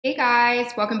Hey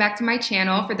guys, welcome back to my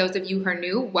channel. For those of you who are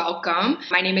new, welcome.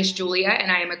 My name is Julia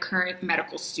and I am a current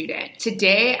medical student.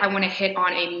 Today I want to hit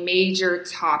on a major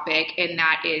topic, and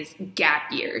that is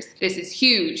gap years. This is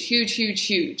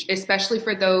huge, especially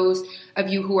for those of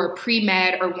you who are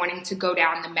pre-med or wanting to go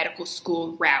down the medical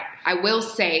school route. I will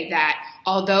say that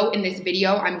although in this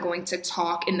video I'm going to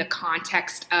talk in the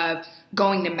context of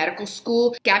going to medical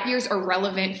school, gap years are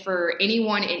relevant for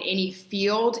anyone in any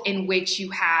field in which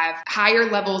you have higher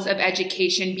levels of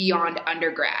education beyond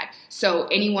undergrad. So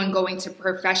anyone going to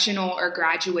professional or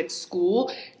graduate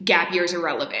school, gap years are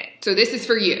relevant. So this is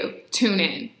for you. Tune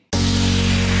in.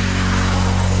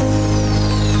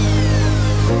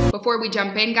 Before we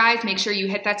jump in, guys, make sure you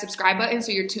hit that subscribe button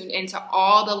so you're tuned into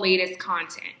all the latest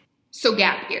content. So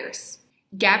gap years.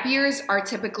 Gap years are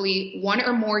typically 1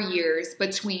 or more years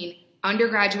between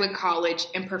undergraduate college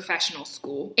and professional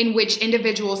school, in which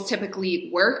individuals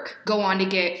typically work, go on to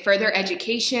get further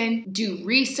education, do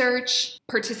research,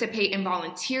 participate in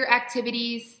volunteer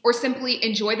activities, or simply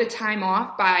enjoy the time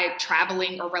off by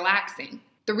traveling or relaxing.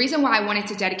 The reason why I wanted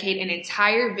to dedicate an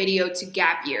entire video to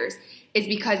gap years is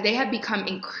because they have become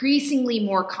increasingly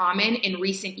more common in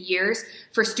recent years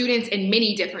for students in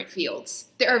many different fields.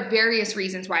 There are various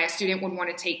reasons why a student would want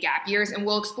to take gap years, and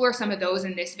we'll explore some of those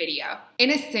in this video.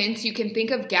 In a sense, you can think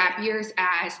of gap years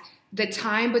as the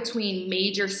time between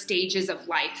major stages of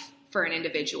life for an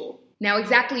individual. Now,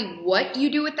 exactly what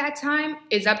you do at that time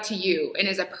is up to you and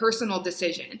is a personal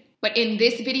decision. But in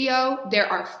this video, there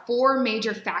are 4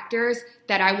 major factors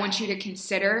that I want you to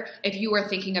consider if you are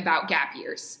thinking about gap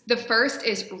years. The first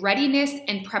is readiness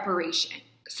and preparation.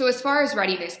 So as far as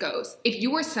readiness goes, if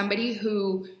you are somebody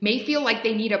who may feel like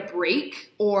they need a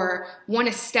break or want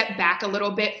to step back a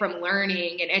little bit from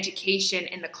learning and education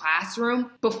in the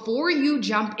classroom, before you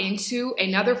jump into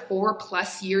another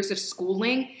 4+ years of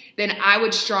schooling, then I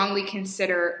would strongly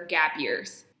consider gap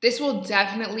years. This will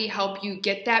definitely help you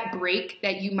get that break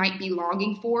that you might be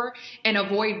longing for and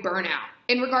avoid burnout.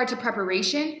 In regard to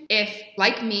preparation, if,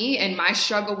 like me and my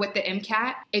struggle with the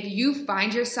MCAT, if you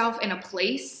find yourself in a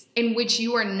place in which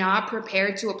you are not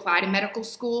prepared to apply to medical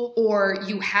school, or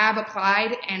you have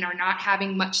applied and are not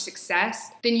having much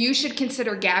success, then you should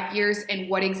consider gap years and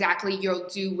what exactly you'll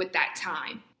do with that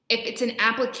time. If it's an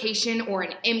application or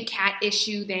an MCAT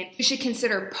issue, then you should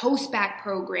consider post-bac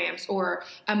programs or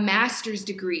a master's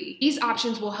degree. These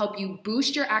options will help you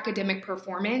boost your academic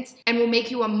performance and will make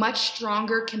you a much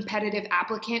stronger competitive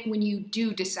applicant when you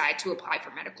do decide to apply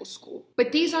for medical school.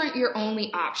 But these aren't your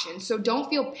only options, so don't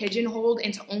feel pigeonholed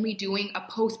into only doing a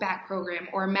post-bac program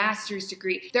or a master's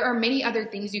degree. There are many other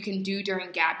things you can do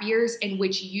during gap years in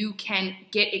which you can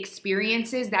get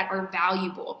experiences that are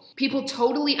valuable. People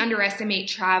totally underestimate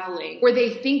travel, where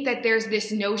they think that there's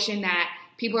this notion that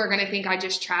people are going to think I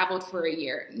just traveled for a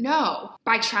year. No.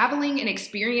 By traveling and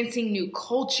experiencing new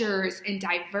cultures and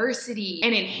diversity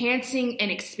and enhancing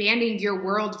and expanding your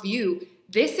worldview,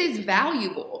 this is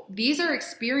valuable. These are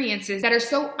experiences that are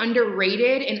so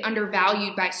underrated and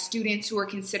undervalued by students who are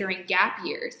considering gap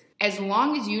years. As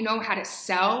long as you know how to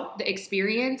sell the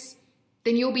experience,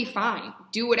 then you'll be fine.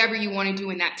 Do whatever you want to do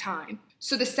in that time.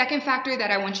 So the second factor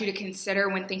that I want you to consider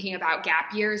when thinking about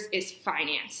gap years is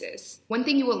finances. One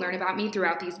thing you will learn about me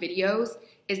throughout these videos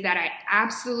is that I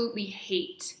absolutely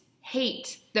hate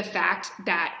the fact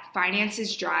that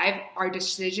finances drive our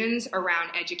decisions around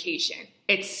education.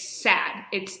 It's sad,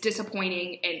 it's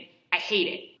disappointing, and I hate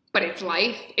it. But it's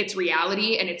life, it's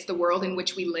reality, and it's the world in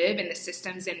which we live and the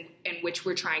systems in which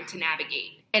we're trying to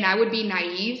navigate. And I would be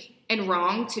naive and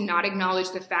wrong to not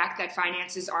acknowledge the fact that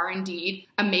finances are indeed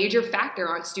a major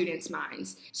factor on students'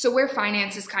 minds. So where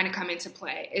finances kind of come into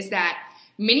play is that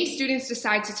many students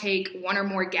decide to take 1 or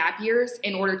more gap years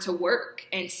in order to work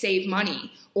and save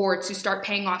money or to start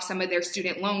paying off some of their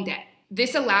student loan debt.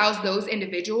 This allows those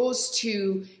individuals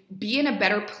to be in a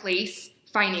better place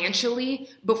financially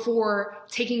before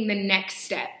taking the next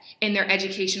step in their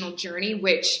educational journey,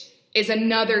 which is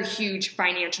another huge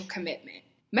financial commitment.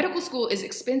 Medical school is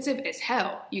expensive as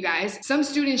hell, you guys. Some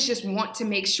students just want to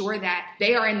make sure that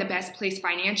they are in the best place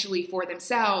financially for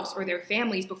themselves or their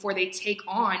families before they take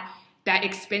on that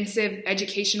expensive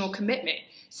educational commitment.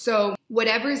 So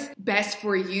whatever's best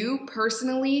for you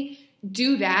personally,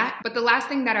 do that. But the last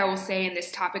thing that I will say in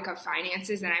this topic of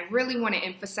finances, and I really want to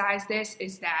emphasize this,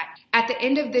 is that at the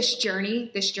end of this journey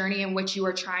in which you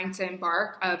are trying to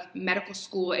embark of medical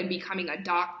school and becoming a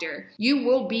doctor, you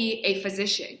will be a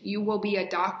physician, you will be a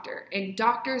doctor, and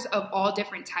doctors of all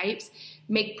different types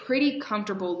make pretty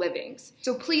comfortable livings.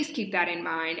 So please keep that in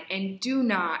mind and do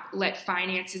not let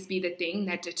finances be the thing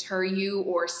that deter you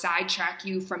or sidetrack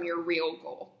you from your real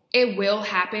goal. It will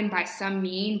happen by some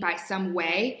mean, by some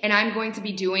way, and I'm going to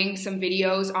be doing some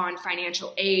videos on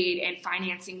financial aid and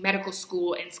financing medical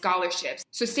school and scholarships.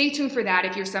 So stay tuned for that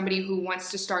if you're somebody who wants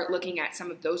to start looking at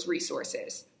some of those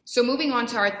resources. So moving on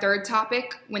to our third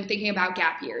topic when thinking about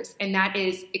gap years, and that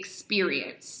is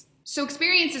experience. So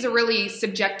experience is a really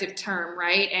subjective term,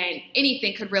 right? And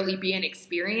anything could really be an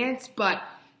experience, but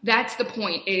that's the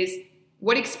point, is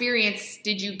what experience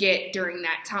did you get during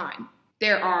that time?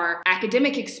 There are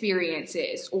academic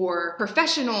experiences or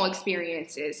professional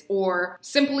experiences or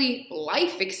simply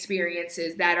life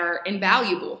experiences that are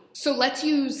invaluable. So let's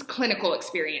use clinical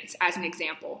experience as an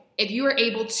example. If you are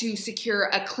able to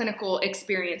secure a clinical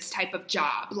experience type of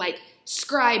job, like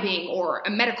scribing or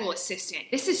a medical assistant,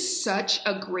 this is such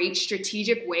a great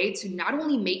strategic way to not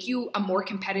only make you a more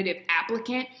competitive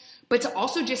applicant, but to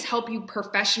also just help you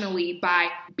professionally by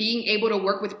being able to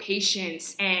work with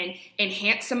patients and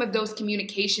enhance some of those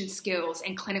communication skills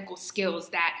and clinical skills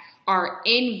that are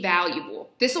invaluable.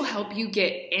 This will help you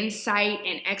get insight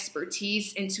and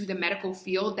expertise into the medical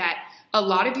field that a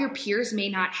lot of your peers may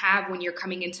not have when you're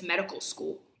coming into medical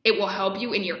school. It will help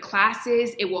you in your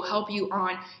classes, it will help you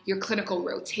on your clinical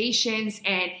rotations,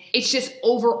 and it's just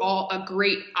overall a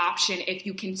great option if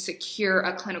you can secure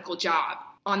a clinical job.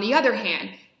 On the other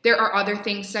hand, there are other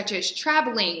things such as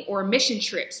traveling or mission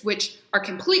trips, which are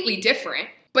completely different,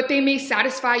 but they may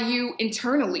satisfy you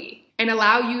internally and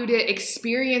allow you to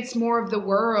experience more of the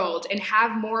world and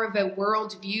have more of a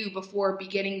world view before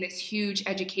beginning this huge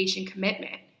education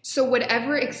commitment. So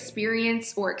whatever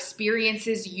experience or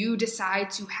experiences you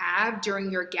decide to have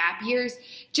during your gap years,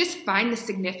 just find the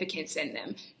significance in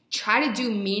them. Try to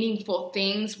do meaningful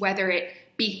things, whether it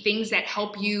be things that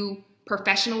help you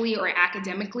professionally or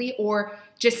academically, or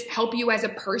just help you as a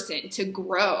person to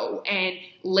grow and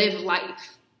live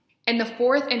life. And the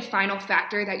fourth and final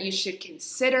factor that you should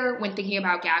consider when thinking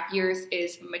about gap years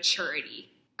is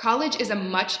maturity. College is a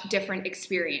much different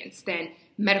experience than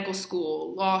medical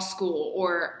school, law school,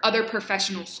 or other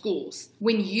professional schools.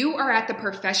 When you are at the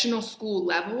professional school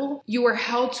level, you are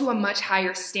held to a much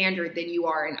higher standard than you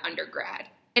are in undergrad.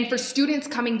 And for students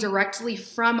coming directly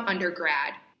from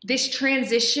undergrad, this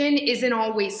transition isn't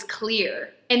always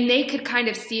clear, and they could kind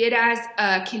of see it as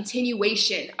a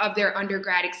continuation of their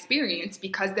undergrad experience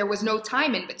because there was no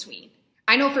time in between.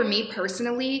 I know for me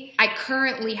personally, I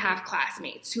currently have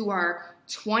classmates who are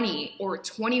 20 or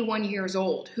 21 years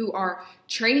old who are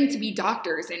training to be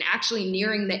doctors and actually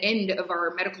nearing the end of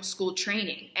our medical school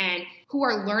training, and who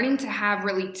are learning to have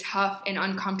really tough and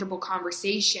uncomfortable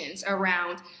conversations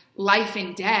around life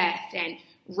and death and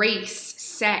race,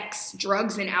 sex,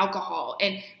 drugs and alcohol,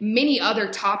 and many other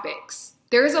topics.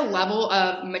 There is a level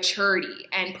of maturity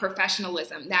and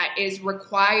professionalism that is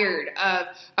required of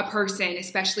a person,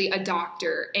 especially a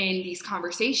doctor, in these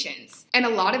conversations. And a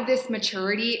lot of this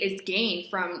maturity is gained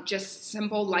from just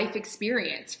simple life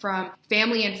experience, from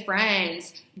family and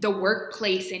friends, the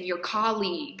workplace and your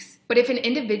colleagues. But if an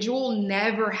individual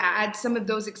never had some of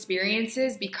those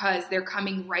experiences because they're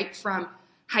coming right from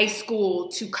high school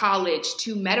to college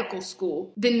to medical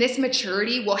school, then this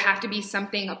maturity will have to be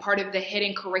something, a part of the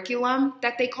hidden curriculum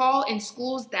that they call in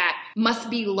schools, that must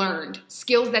be learned,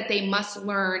 skills that they must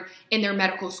learn in their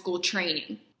medical school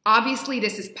training. Obviously,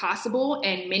 this is possible,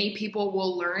 and many people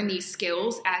will learn these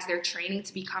skills as they're training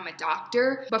to become a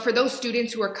doctor. But for those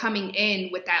students who are coming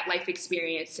in with that life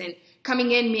experience and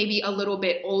coming in maybe a little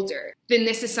bit older, then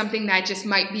this is something that just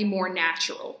might be more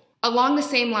natural. Along the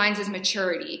same lines as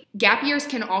maturity, gap years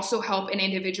can also help an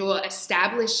individual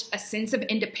establish a sense of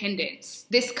independence.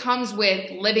 This comes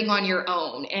with living on your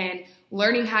own and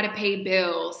learning how to pay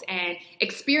bills and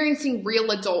experiencing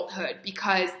real adulthood,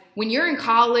 because when you're in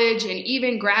college and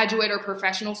even graduate or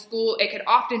professional school, it could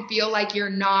often feel like you're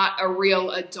not a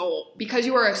real adult because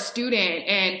you are a student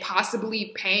and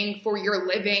possibly paying for your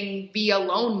living via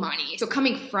loan money. So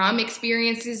coming from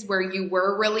experiences where you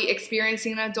were really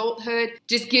experiencing adulthood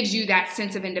just gives you that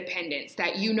sense of independence,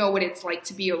 that you know what it's like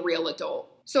to be a real adult.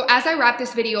 So as I wrap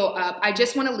this video up, I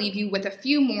just want to leave you with a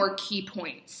few more key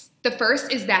points. The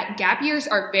first is that gap years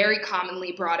are very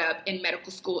commonly brought up in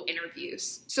medical school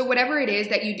interviews. So whatever it is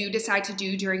that you do decide to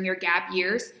do during your gap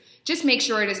years, just make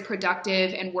sure it is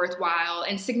productive and worthwhile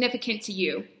and significant to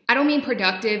you. I don't mean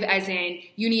productive as in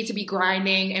you need to be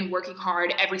grinding and working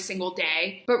hard every single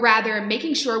day, but rather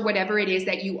making sure whatever it is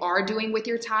that you are doing with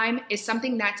your time is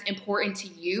something that's important to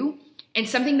you and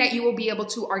something that you will be able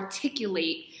to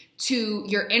articulate to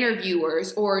your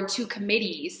interviewers or to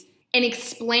committees and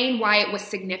explain why it was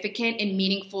significant and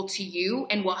meaningful to you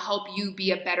and will help you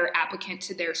be a better applicant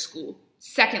to their school.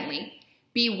 Secondly,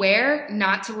 beware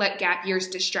not to let gap years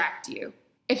distract you.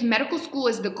 If medical school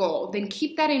is the goal, then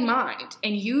keep that in mind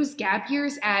and use gap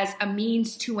years as a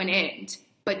means to an end.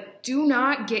 But do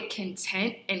not get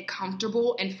content and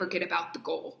comfortable and forget about the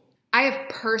goal. I have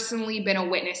personally been a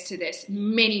witness to this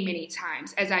many, many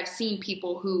times as I've seen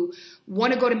people who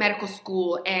want to go to medical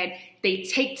school and they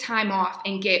take time off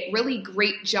and get really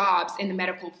great jobs in the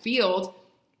medical field,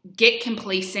 get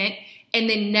complacent, and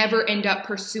then never end up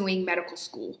pursuing medical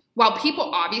school. While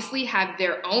people obviously have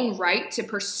their own right to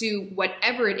pursue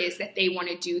whatever it is that they want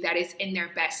to do that is in their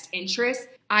best interest,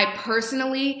 I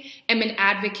personally am an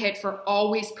advocate for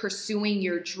always pursuing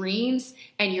your dreams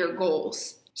and your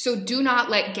goals. So do not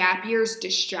let gap years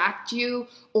distract you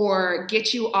or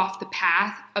get you off the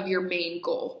path of your main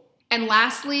goal. And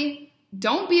lastly,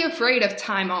 don't be afraid of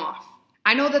time off.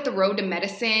 I know that the road to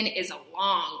medicine is a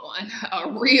long one,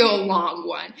 a real long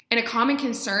one. And a common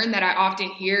concern that I often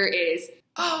hear is,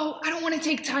 oh, I don't want to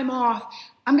take time off.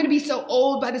 I'm going to be so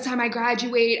old by the time I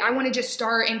graduate. I want to just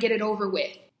start and get it over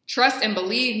with. Trust and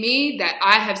believe me that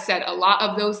I have said a lot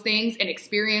of those things and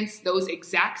experienced those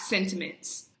exact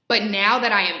sentiments. But now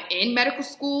that I am in medical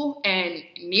school and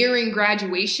nearing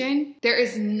graduation, there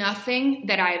is nothing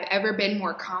that I have ever been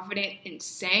more confident in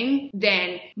saying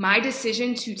than my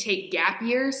decision to take gap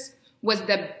years was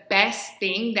the best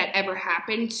thing that ever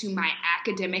happened to my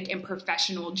academic and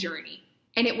professional journey.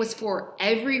 And it was for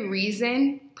every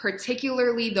reason,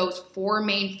 particularly those 4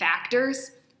 main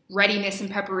factors: readiness and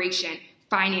preparation,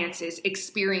 finances,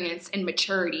 experience, and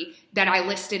maturity that I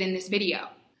listed in this video.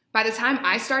 By the time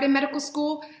I started medical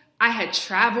school, I had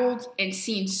traveled and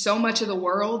seen so much of the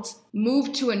world,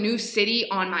 moved to a new city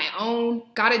on my own,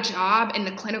 got a job in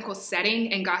the clinical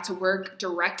setting and got to work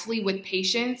directly with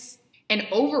patients, and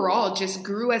overall just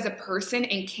grew as a person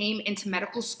and came into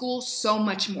medical school so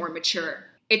much more mature.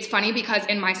 It's funny because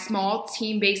in my small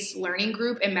team-based learning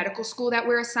group in medical school that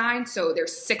we're assigned, so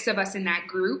there's 6 of us in that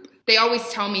group, they always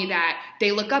tell me that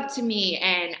they look up to me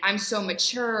and I'm so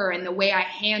mature and the way I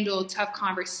handle tough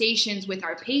conversations with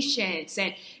our patients,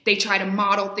 and they try to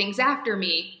model things after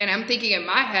me. And I'm thinking in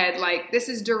my head, like, this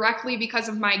is directly because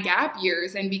of my gap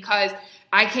years and because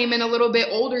I came in a little bit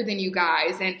older than you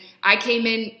guys, and I came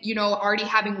in, already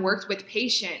having worked with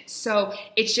patients. So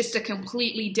it's just a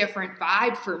completely different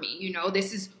vibe for me.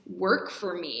 This is work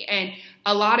for me. And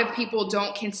a lot of people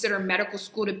don't consider medical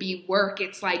school to be work.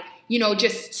 It's like,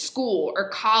 just school or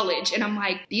college. And I'm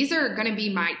like, these are going to be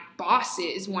my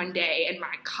bosses one day and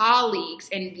my colleagues,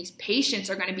 and these patients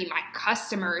are going to be my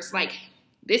customers. Like,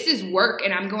 this is work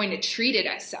and I'm going to treat it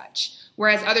as such.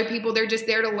 Whereas other people, they're just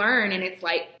there to learn and it's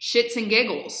like shits and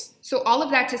giggles. So all of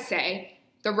that to say,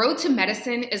 the road to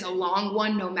medicine is a long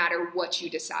one no matter what you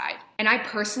decide. And I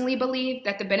personally believe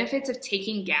that the benefits of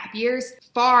taking gap years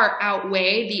far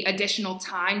outweigh the additional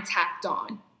time tacked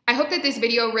on. I hope that this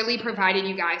video really provided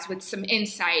you guys with some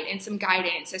insight and some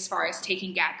guidance as far as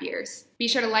taking gap years. Be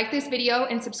sure to like this video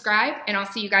and subscribe, and I'll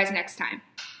see you guys next time.